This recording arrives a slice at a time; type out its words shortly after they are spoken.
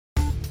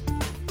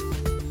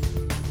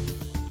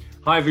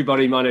Hi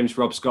everybody, my name is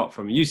Rob Scott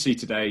from UC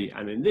Today,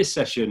 and in this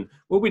session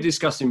we'll be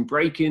discussing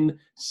breaking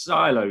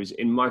silos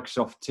in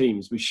Microsoft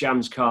Teams with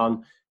Shams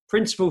Khan,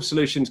 Principal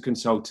Solutions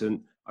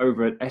Consultant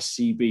over at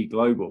SCB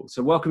Global.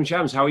 So welcome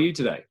Shams, how are you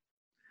today?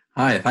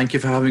 Hi, thank you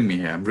for having me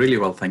here. I'm really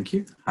well, thank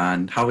you.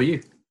 And how are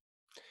you?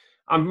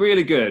 I'm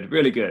really good,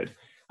 really good.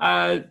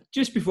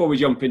 Just before we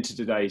jump into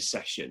today's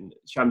session,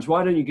 Shams,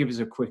 why don't you give us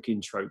a quick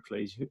intro,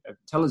 please?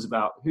 Tell us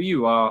about who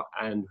you are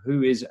and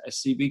who is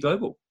SCB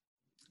Global.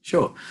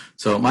 Sure.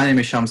 So my name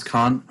is Shams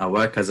Khan. I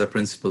work as a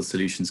Principal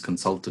Solutions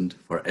Consultant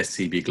for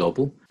SCB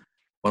Global.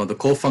 One of the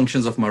core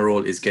functions of my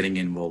role is getting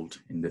involved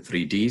in the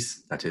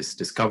 3Ds, that is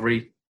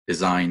discovery,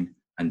 design,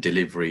 and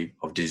delivery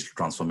of digital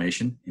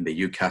transformation in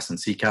the UCaaS and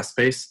CCaaS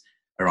space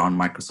around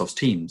Microsoft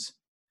Teams.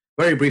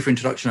 Very brief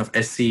introduction of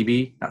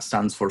SCB, that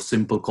stands for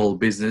Simple Call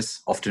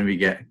Business. Often we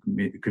get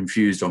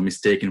confused or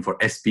mistaken for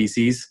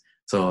SBCs.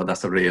 So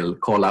that's a real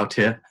call out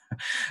here.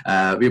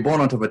 We were born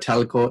out of a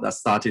telco that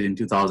started in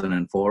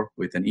 2004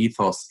 with an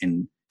ethos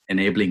in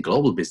enabling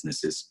global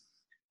businesses.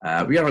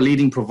 We are a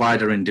leading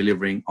provider in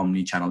delivering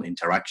omni-channel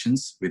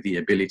interactions with the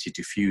ability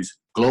to fuse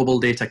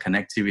global data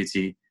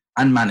connectivity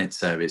and managed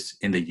service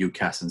in the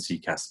UCaaS and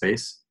CCaaS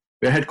space.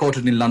 We are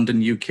headquartered in London,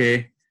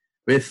 UK,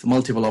 with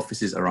multiple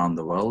offices around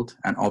the world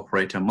and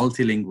operate a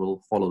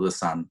multilingual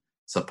follow-the-sun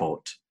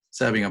support,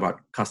 serving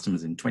about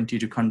customers in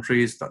 22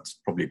 countries. That's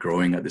probably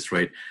growing at this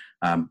rate.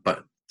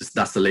 But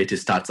that's the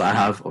latest stats I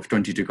have of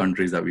 22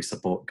 countries that we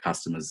support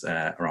customers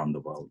around the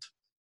world.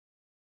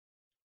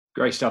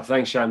 Great stuff.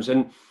 Thanks, Shams.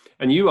 And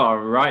you are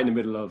right in the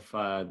middle of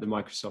the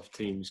Microsoft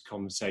Teams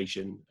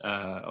conversation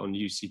on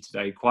UC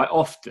Today quite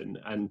often.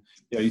 And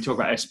you talk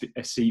about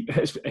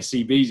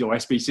SCBs or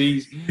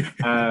SBCs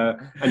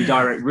and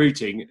direct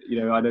routing.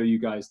 I know you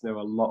guys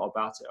know a lot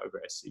about it over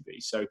at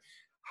SCB. So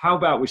how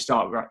about we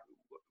start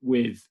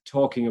with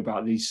talking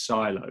about these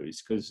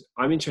silos, because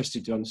I'm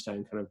interested to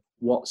understand kind of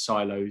what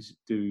silos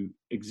do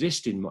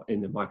exist in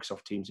the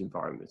Microsoft Teams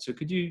environment. So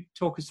could you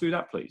talk us through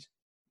that, please?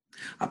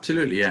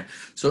 Absolutely, yeah.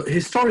 So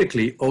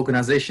historically,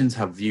 organizations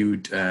have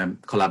viewed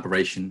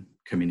collaboration,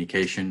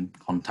 communication,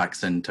 contact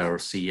center,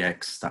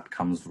 CX that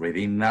comes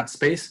within that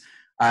space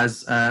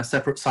as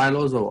separate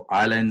silos or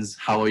islands,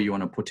 however you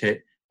want to put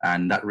it,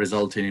 and that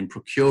resulted in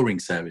procuring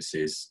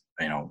services,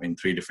 in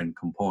three different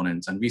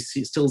components. And we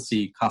still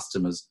see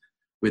customers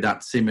with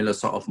that similar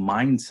sort of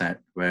mindset,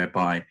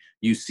 whereby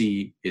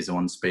UC is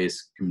one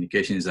space,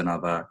 communication is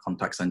another,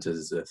 contact centers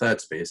is a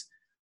third space,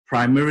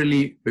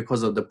 primarily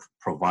because of the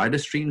provider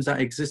streams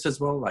that exist as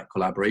well, like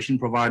collaboration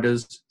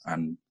providers.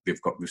 And we've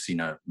seen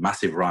a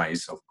massive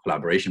rise of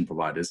collaboration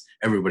providers.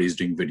 Everybody's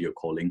doing video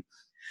calling.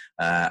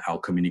 Our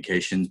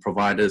communications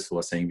providers who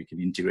are saying we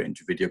can integrate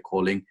into video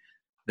calling.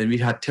 Then we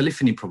had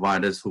telephony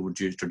providers who would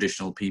use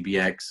traditional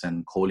PBX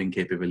and calling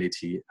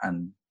capability.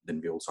 And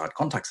then we also had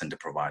contact center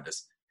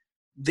providers.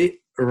 The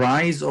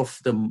rise of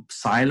the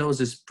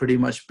silos is pretty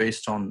much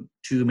based on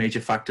two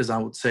major factors, I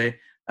would say.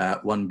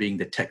 One being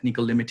the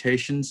technical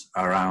limitations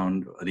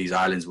around these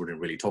islands wouldn't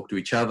really talk to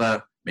each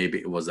other. Maybe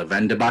it was the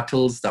vendor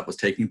battles that was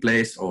taking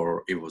place,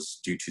 or it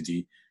was due to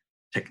the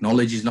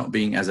technologies not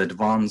being as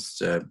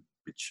advanced,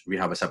 which we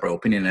have a separate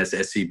opinion as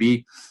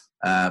SCB.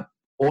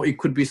 Or it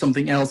could be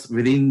something else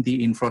within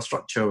the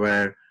infrastructure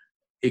where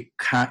it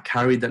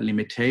carried that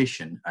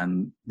limitation.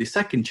 And the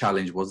second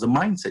challenge was the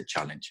mindset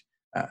challenge.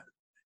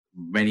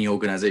 Many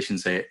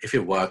organizations say, if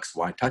it works,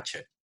 why touch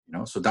it?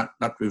 So that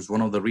was one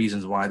of the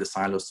reasons why the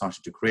silos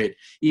started to create.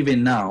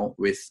 Even now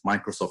with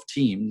Microsoft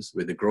Teams,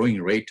 with the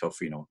growing rate of,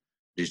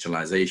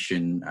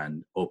 digitalization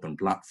and open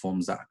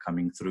platforms that are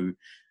coming through,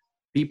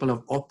 people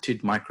have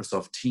opted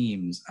Microsoft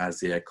Teams as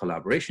their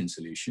collaboration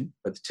solution,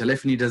 but the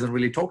telephony doesn't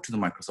really talk to the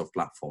Microsoft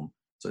platform.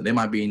 So they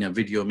might be in a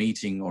video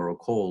meeting or a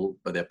call,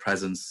 but their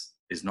presence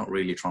is not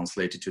really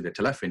translated to the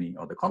telephony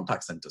or the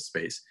contact center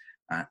space.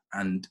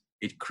 And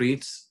it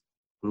creates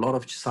a lot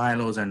of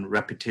silos and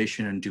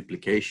repetition and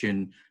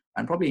duplication,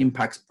 and probably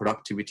impacts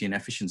productivity and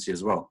efficiency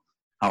as well.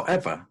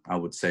 However, I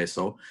would say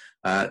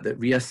that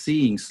we are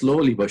seeing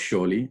slowly but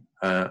surely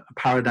a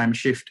paradigm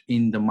shift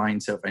in the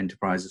mindset of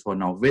enterprises who are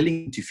now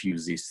willing to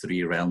fuse these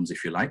three realms,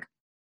 if you like.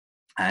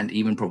 And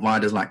even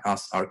providers like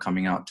us are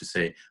coming out to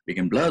say, we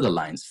can blur the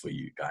lines for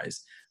you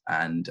guys.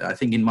 And I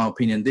think, in my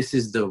opinion, this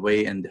is the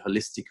way and the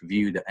holistic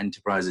view that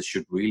enterprises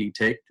should really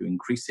take to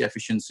increase the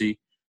efficiency,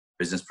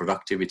 business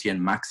productivity, and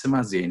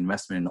maximize the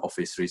investment in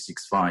Office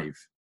 365.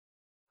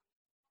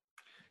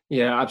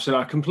 Yeah,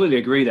 absolutely. I completely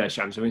agree there,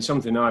 Shams. I mean,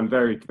 something I'm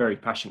very, very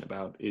passionate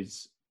about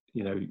is,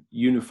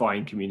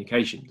 unifying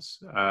communications.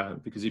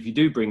 Because if you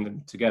do bring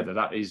them together,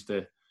 that is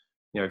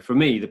for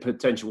me, the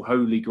potential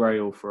holy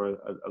grail for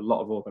a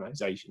lot of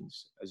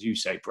organizations, as you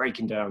say,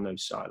 breaking down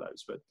those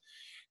silos. But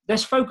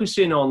let's focus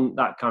in on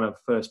that kind of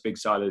first big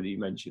silo that you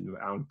mentioned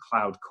around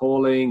cloud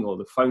calling or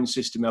the phone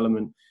system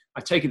element. I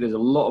take it there's a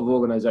lot of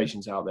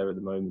organizations out there at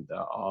the moment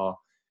that are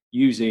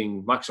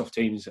using Microsoft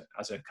Teams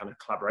as a kind of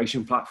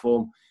collaboration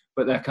platform,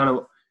 but they're kind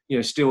of,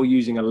 still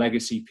using a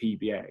legacy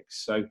PBX.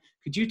 So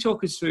could you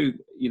talk us through,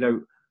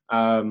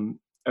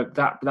 at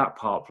that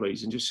part,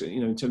 please, and just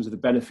in terms of the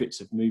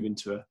benefits of moving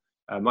to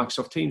a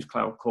Microsoft Teams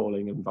cloud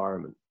calling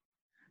environment.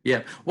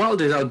 Yeah, well,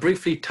 I'll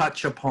briefly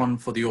touch upon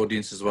for the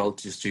audience as well,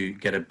 just to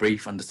get a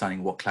brief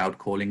understanding what cloud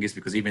calling is,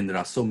 because even there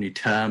are so many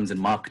terms and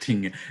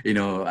marketing,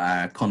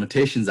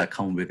 connotations that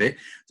come with it.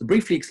 So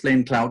briefly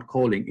explain, cloud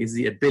calling is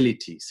the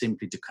ability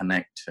simply to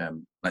connect,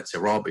 let's say,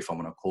 Rob, if I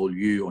want to call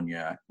you on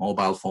your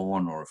mobile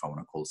phone, or if I want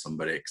to call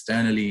somebody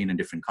externally in a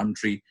different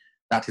country,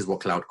 that is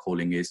what cloud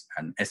calling is.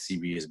 And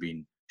SCB has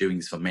been doing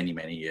this for many,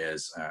 many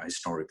years,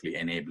 historically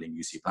enabling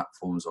UC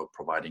platforms or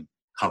providing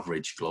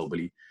coverage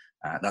globally.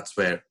 That's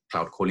where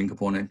cloud calling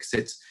component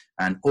sits.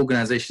 And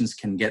organizations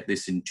can get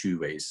this in two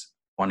ways.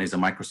 One is a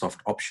Microsoft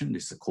option.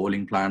 This is the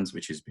calling plans,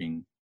 which is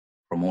being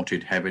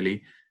promoted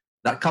heavily.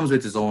 That comes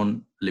with its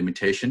own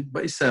limitation,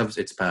 but it serves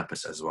its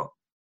purpose as well.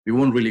 We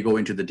won't really go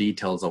into the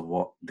details of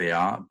what they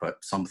are, but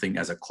something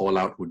as a call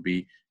out would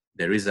be,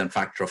 there is a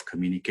factor of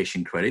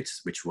communication credits,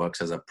 which works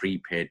as a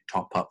prepaid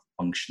top-up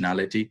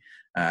functionality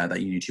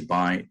that you need to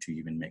buy to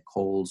even make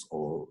calls,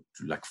 or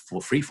to, like,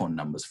 for free phone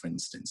numbers, for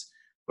instance.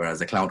 Whereas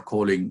the cloud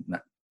calling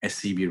that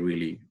SCB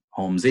really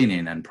homes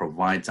in and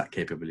provides that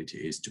capability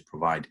is to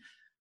provide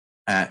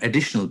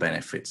additional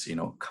benefits,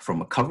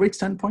 from a coverage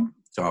standpoint.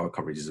 So our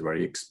coverage is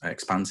very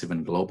expansive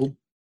and global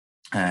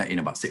in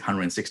about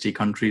 160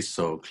 countries.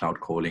 So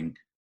cloud calling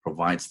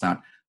provides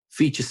that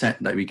feature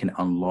set that we can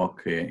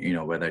unlock,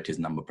 whether it is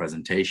number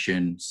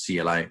presentation,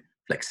 CLI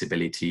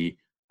flexibility,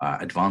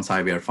 advanced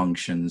IVR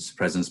functions,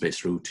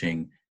 presence-based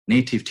routing,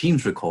 native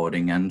Teams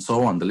recording, and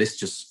so on. The list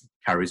just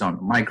carries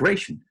on.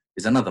 Migration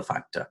is another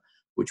factor,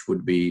 which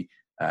would be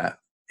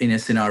in a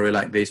scenario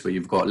like this where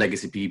you've got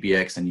legacy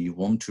PBX and you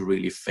want to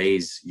really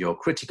phase your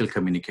critical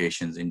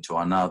communications into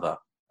another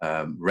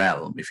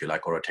realm, if you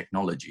like, or a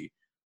technology.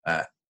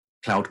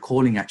 Cloud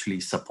calling actually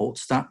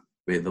supports that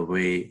with the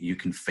way you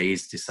can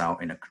phase this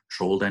out in a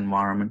controlled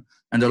environment,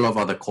 and a lot of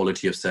other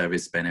quality of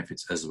service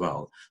benefits as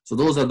well. So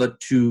those are the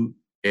two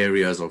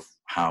areas of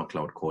how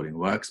cloud calling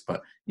works.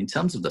 But in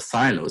terms of the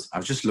silos, I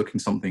was just looking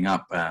something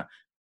up,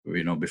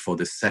 before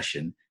this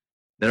session.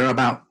 There are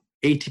about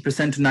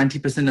 80% to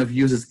 90% of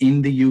users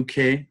in the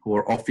UK who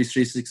are Office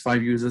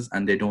 365 users,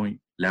 and they don't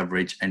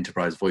leverage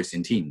enterprise voice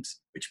in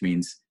Teams, which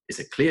means it's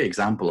a clear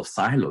example of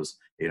silos.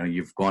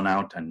 You've gone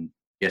out and,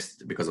 yes,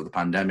 because of the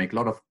pandemic, a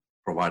lot of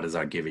providers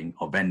are giving,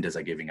 or vendors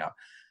are giving out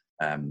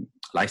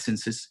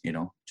licenses,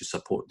 to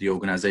support the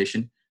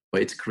organization,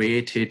 but it's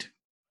created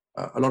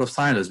a lot of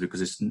silos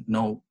because it's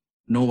no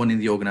one in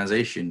the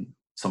organization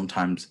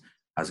sometimes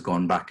has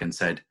gone back and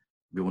said,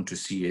 we want to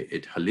see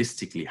it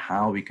holistically,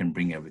 how we can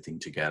bring everything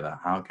together,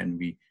 how can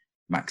we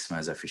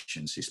maximize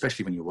efficiency,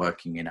 especially when you're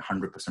working in a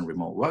 100%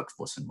 remote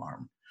workforce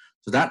environment.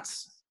 So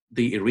that's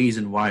the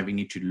reason why we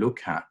need to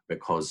look at,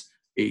 because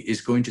it is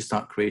going to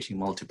start creating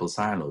multiple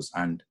silos.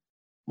 And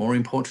more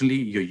importantly,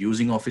 you're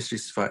using Office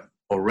 365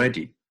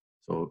 already.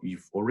 So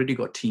you've already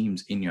got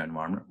Teams in your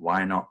environment.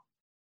 Why not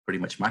pretty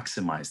much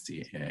maximize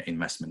the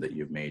investment that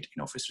you've made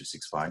in Office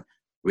 365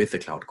 with the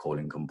cloud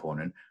calling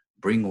component?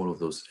 Bring all of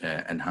those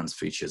enhanced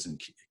features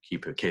and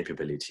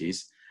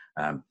capabilities.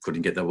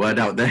 Couldn't get the word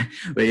out there,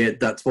 but yeah,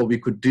 that's what we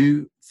could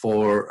do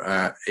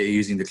for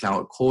using the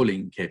cloud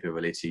calling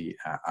capability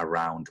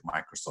around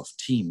Microsoft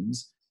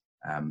Teams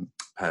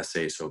per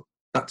se. So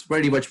that's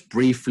very much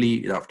briefly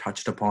that I've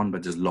touched upon,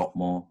 but there's a lot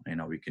more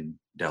we can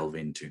delve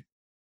into.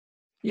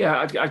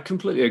 Yeah, I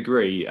completely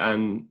agree.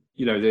 And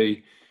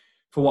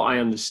for what I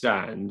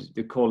understand,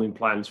 the calling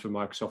plans for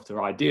Microsoft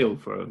are ideal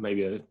for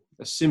maybe a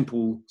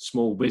simple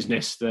small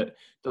business that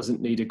doesn't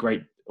need a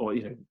great, or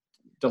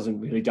doesn't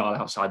really dial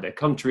outside their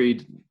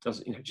country,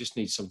 doesn't just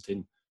needs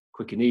something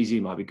quick and easy.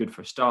 Might be good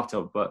for a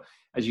startup, but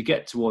as you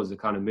get towards the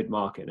kind of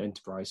mid-market and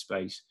enterprise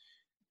space,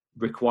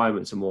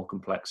 requirements are more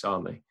complex,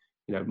 aren't they?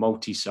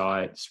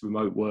 Multi-sites,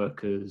 remote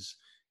workers,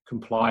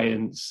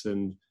 compliance,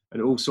 and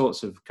all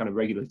sorts of kind of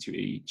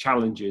regulatory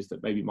challenges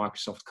that maybe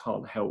Microsoft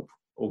can't help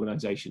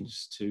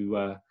organizations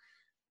to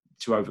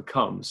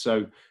overcome.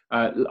 So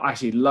I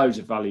see loads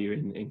of value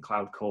in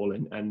cloud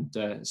calling, and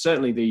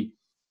certainly the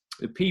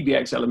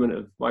PBX element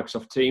of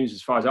Microsoft Teams,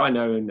 as far as I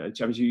know, and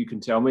James, you can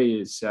tell me,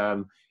 is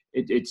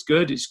it's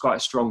good. It's quite a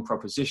strong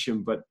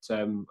proposition, but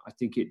I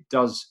think it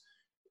does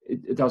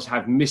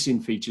have missing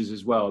features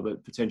as well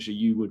that potentially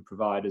you would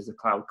provide as a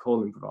cloud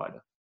calling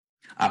provider.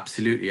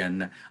 Absolutely.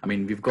 And I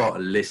mean, we've got a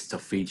list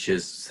of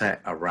features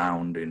set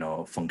around,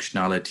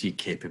 functionality,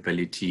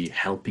 capability,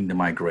 helping the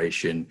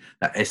migration,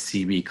 that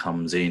SCB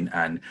comes in.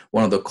 And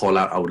one of the call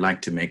out I would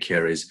like to make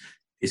here is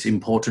it's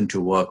important to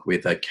work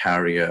with a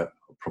carrier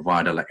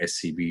provider like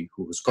SCB,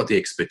 who's got the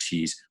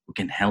expertise, who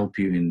can help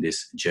you in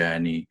this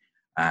journey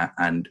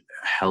and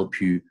help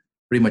you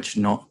pretty much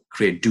not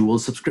create dual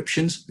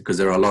subscriptions, because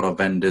there are a lot of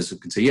vendors who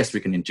can say, yes,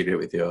 we can integrate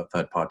with your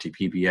third-party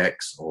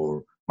PBX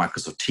or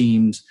Microsoft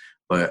Teams.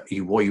 But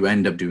what you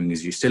end up doing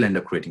is you still end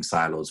up creating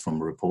silos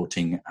from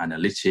reporting,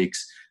 analytics,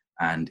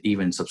 and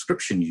even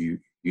subscription. You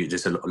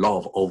there's a lot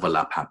of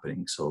overlap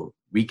happening. So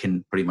we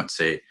can pretty much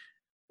say,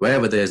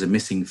 wherever there's a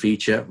missing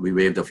feature, we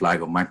wave the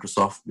flag of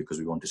Microsoft because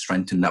we want to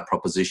strengthen that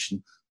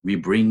proposition. We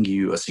bring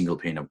you a single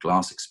pane of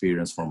glass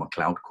experience from a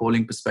cloud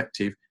calling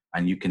perspective,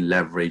 and you can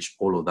leverage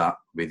all of that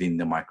within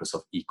the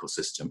Microsoft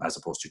ecosystem as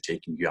opposed to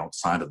taking you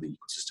outside of the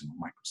ecosystem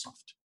of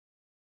Microsoft.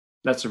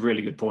 That's a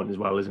really good point as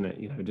well, isn't it?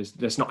 You know,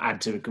 just let's not add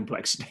to the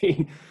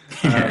complexity.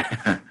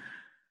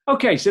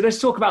 Okay, so let's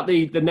talk about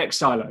the next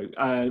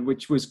silo,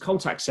 which was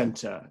contact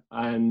center.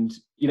 And,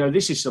 you know,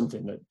 this is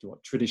something that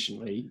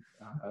traditionally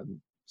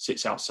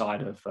sits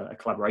outside of a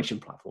collaboration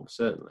platform,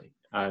 certainly.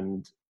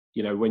 And,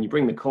 you know, when you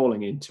bring the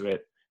calling into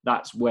it,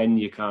 that's when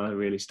you kind of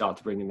really start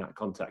to bring in that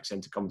contact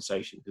center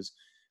conversation, because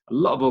a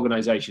lot of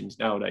organizations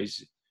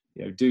nowadays,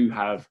 you know, do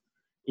have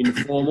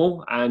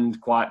informal and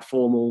quite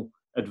formal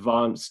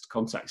advanced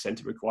contact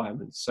center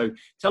requirements. So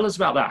tell us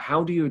about that.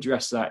 How do you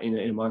address that in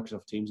a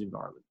Microsoft Teams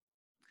environment?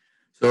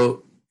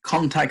 So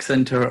contact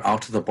center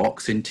out of the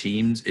box in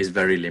Teams is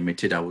very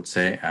limited, I would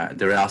say.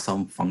 There are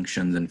some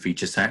functions and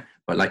feature set,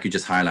 but like you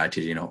just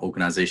highlighted, you know,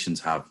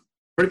 organizations have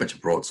pretty much a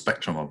broad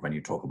spectrum of when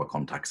you talk about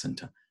contact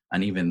center.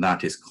 And even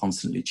that is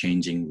constantly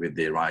changing with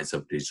the rise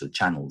of digital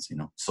channels. You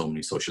know, so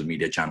many social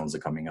media channels are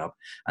coming up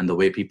and the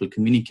way people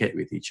communicate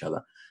with each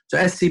other. So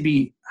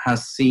SCB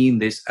has seen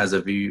this as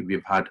a view.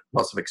 We've had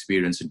lots of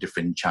experience in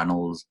different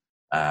channels.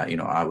 You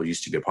know, I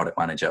used to be a product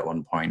manager at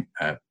one point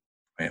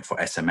for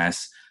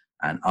SMS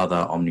and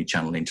other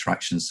omni-channel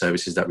interaction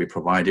services that we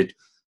provided.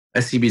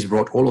 SCB's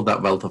brought all of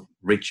that wealth of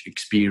rich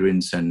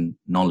experience and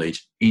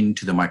knowledge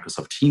into the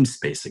Microsoft Teams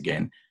space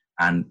again,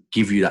 and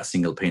give you that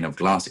single pane of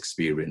glass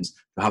experience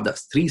to have that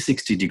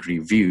 360-degree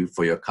view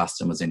for your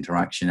customers'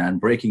 interaction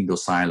and breaking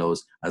those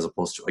silos, as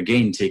opposed to,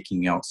 again,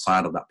 taking you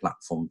outside of that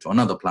platform to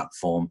another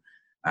platform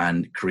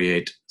and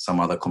create some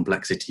other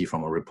complexity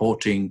from a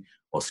reporting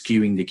or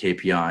skewing the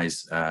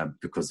KPIs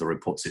because the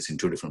report sits in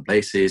two different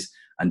places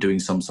and doing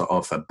some sort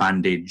of a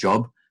band-aid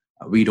job.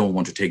 We don't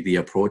want to take the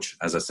approach.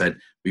 As I said,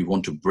 we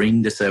want to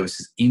bring the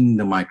services in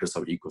the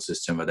Microsoft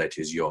ecosystem, whether it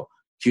is your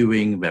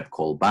queuing, web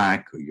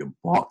callback, or your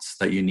bots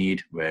that you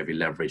need, where we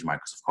leverage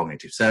Microsoft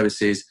Cognitive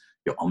Services,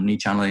 your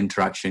omni-channel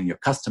interaction, your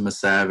customer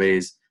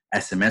surveys,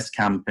 SMS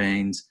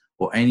campaigns,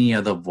 or any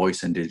other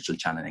voice and digital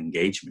channel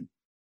engagement.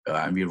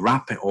 And we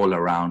wrap it all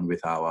around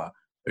with our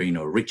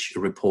rich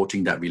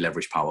reporting that we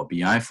leverage Power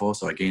BI for.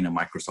 So again, a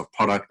Microsoft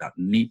product that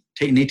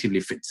natively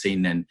fits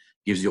in and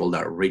gives you all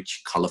that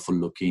rich, colorful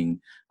looking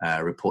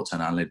reports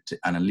and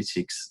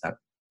analytics that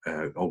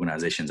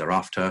organizations are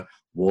after,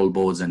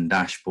 wallboards and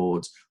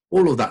dashboards.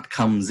 All of that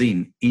comes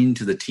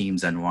into the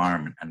Teams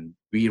environment. And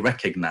we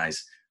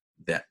recognize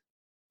that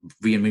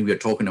when we are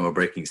talking about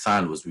breaking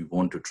silos, we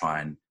want to try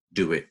and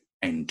do it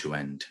end to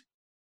end.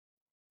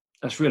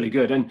 That's really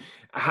good. And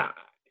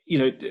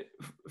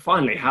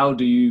finally, how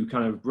do you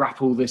kind of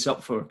wrap all this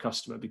up for a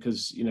customer?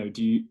 Because, you know,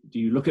 do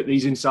you look at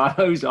these in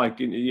silos,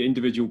 like in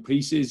individual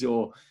pieces,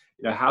 or,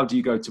 you know, how do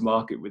you go to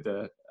market with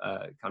a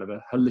kind of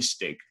a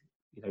holistic,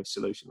 you know,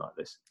 solution like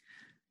this?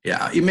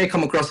 Yeah, you may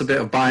come across a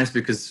bit of bias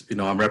because, you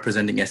know, I'm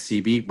representing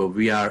SCB, but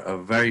we are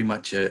very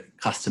much a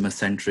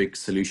customer-centric,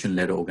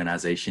 solution-led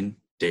organization.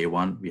 Day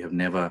one, we have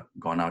never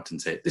gone out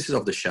and said, this is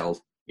off the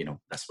shelf, you know,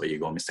 that's where you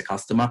go, Mr.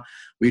 Customer.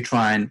 We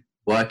try and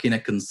work in a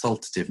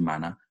consultative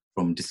manner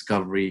from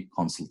discovery,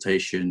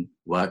 consultation,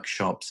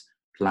 workshops,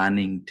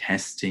 planning,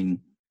 testing,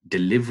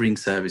 delivering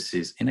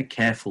services in a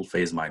careful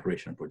phase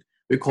migration approach.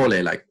 We call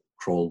it like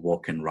crawl,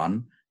 walk, and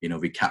run. You know,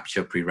 we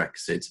capture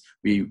prerequisites.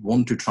 We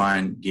want to try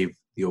and give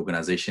the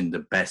organization the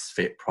best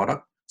fit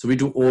product. So we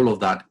do all of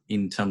that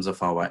in terms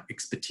of our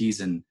expertise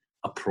and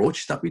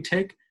approach that we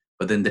take.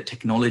 But then the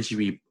technology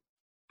we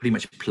pretty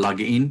much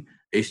plug in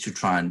is to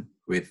try and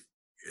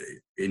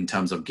in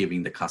terms of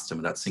giving the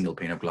customer that single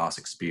pane of glass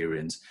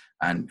experience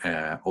and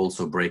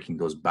also breaking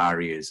those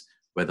barriers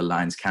where the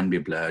lines can be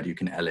blurred. You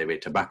can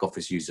elevate a back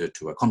office user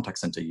to a contact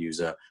center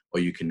user, or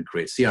you can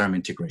create CRM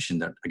integration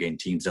that, again,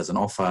 Teams doesn't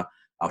offer.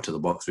 Out of the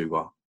box, we've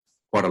got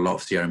quite a lot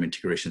of CRM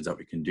integrations that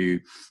we can do,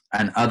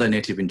 and other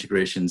native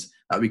integrations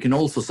that we can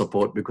also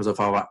support because of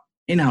our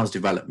in-house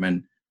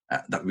development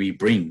that we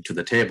bring to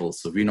the table.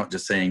 So we're not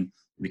just saying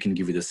we can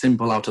give you the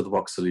simple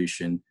out-of-the-box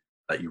solution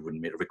that you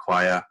wouldn't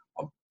require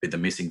with the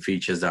missing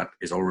features that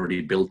is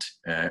already built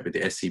with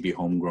the SCB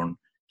homegrown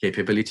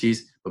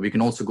capabilities, but we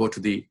can also go to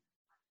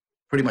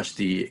pretty much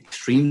the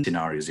extreme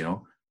scenarios, you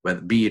know,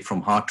 whether be it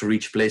from hard to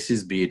reach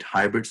places, be it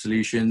hybrid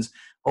solutions,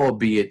 or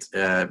be it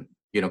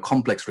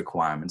complex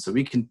requirements. So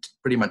we can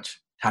pretty much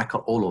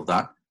tackle all of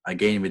that,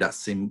 again, with that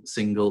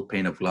single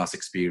pane of glass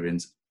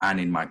experience and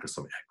in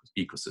Microsoft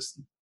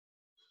ecosystem.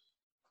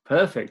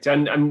 Perfect.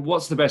 And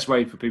what's the best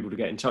way for people to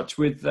get in touch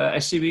with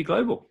SCB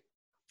Global?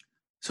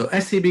 So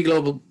SCB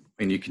Global,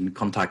 and you can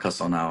contact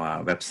us on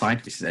our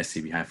website, which is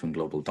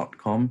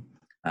scb-global.com.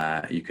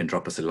 You can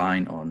drop us a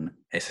line on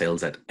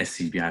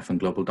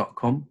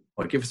sales@scb-global.com,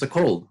 or give us a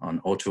call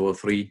on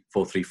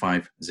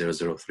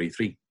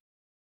 0203-435-0033.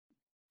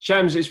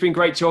 Shams, it's been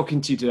great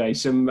talking to you today.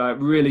 Some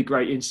really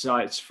great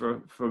insights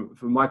from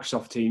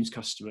Microsoft Teams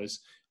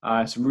customers,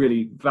 some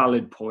really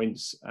valid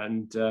points.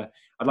 And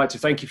I'd like to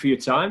thank you for your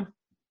time.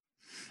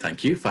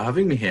 Thank you for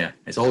having me here.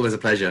 It's always a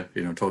pleasure,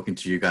 talking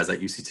to you guys at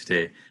UC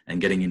Today and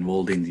getting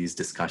involved in these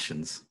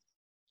discussions.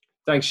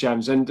 Thanks,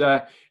 Shams. And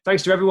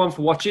thanks to everyone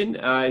for watching.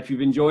 If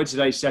you've enjoyed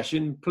today's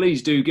session,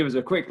 please do give us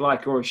a quick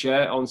like or a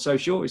share on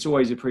social. It's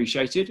always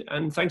appreciated.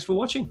 And thanks for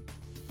watching.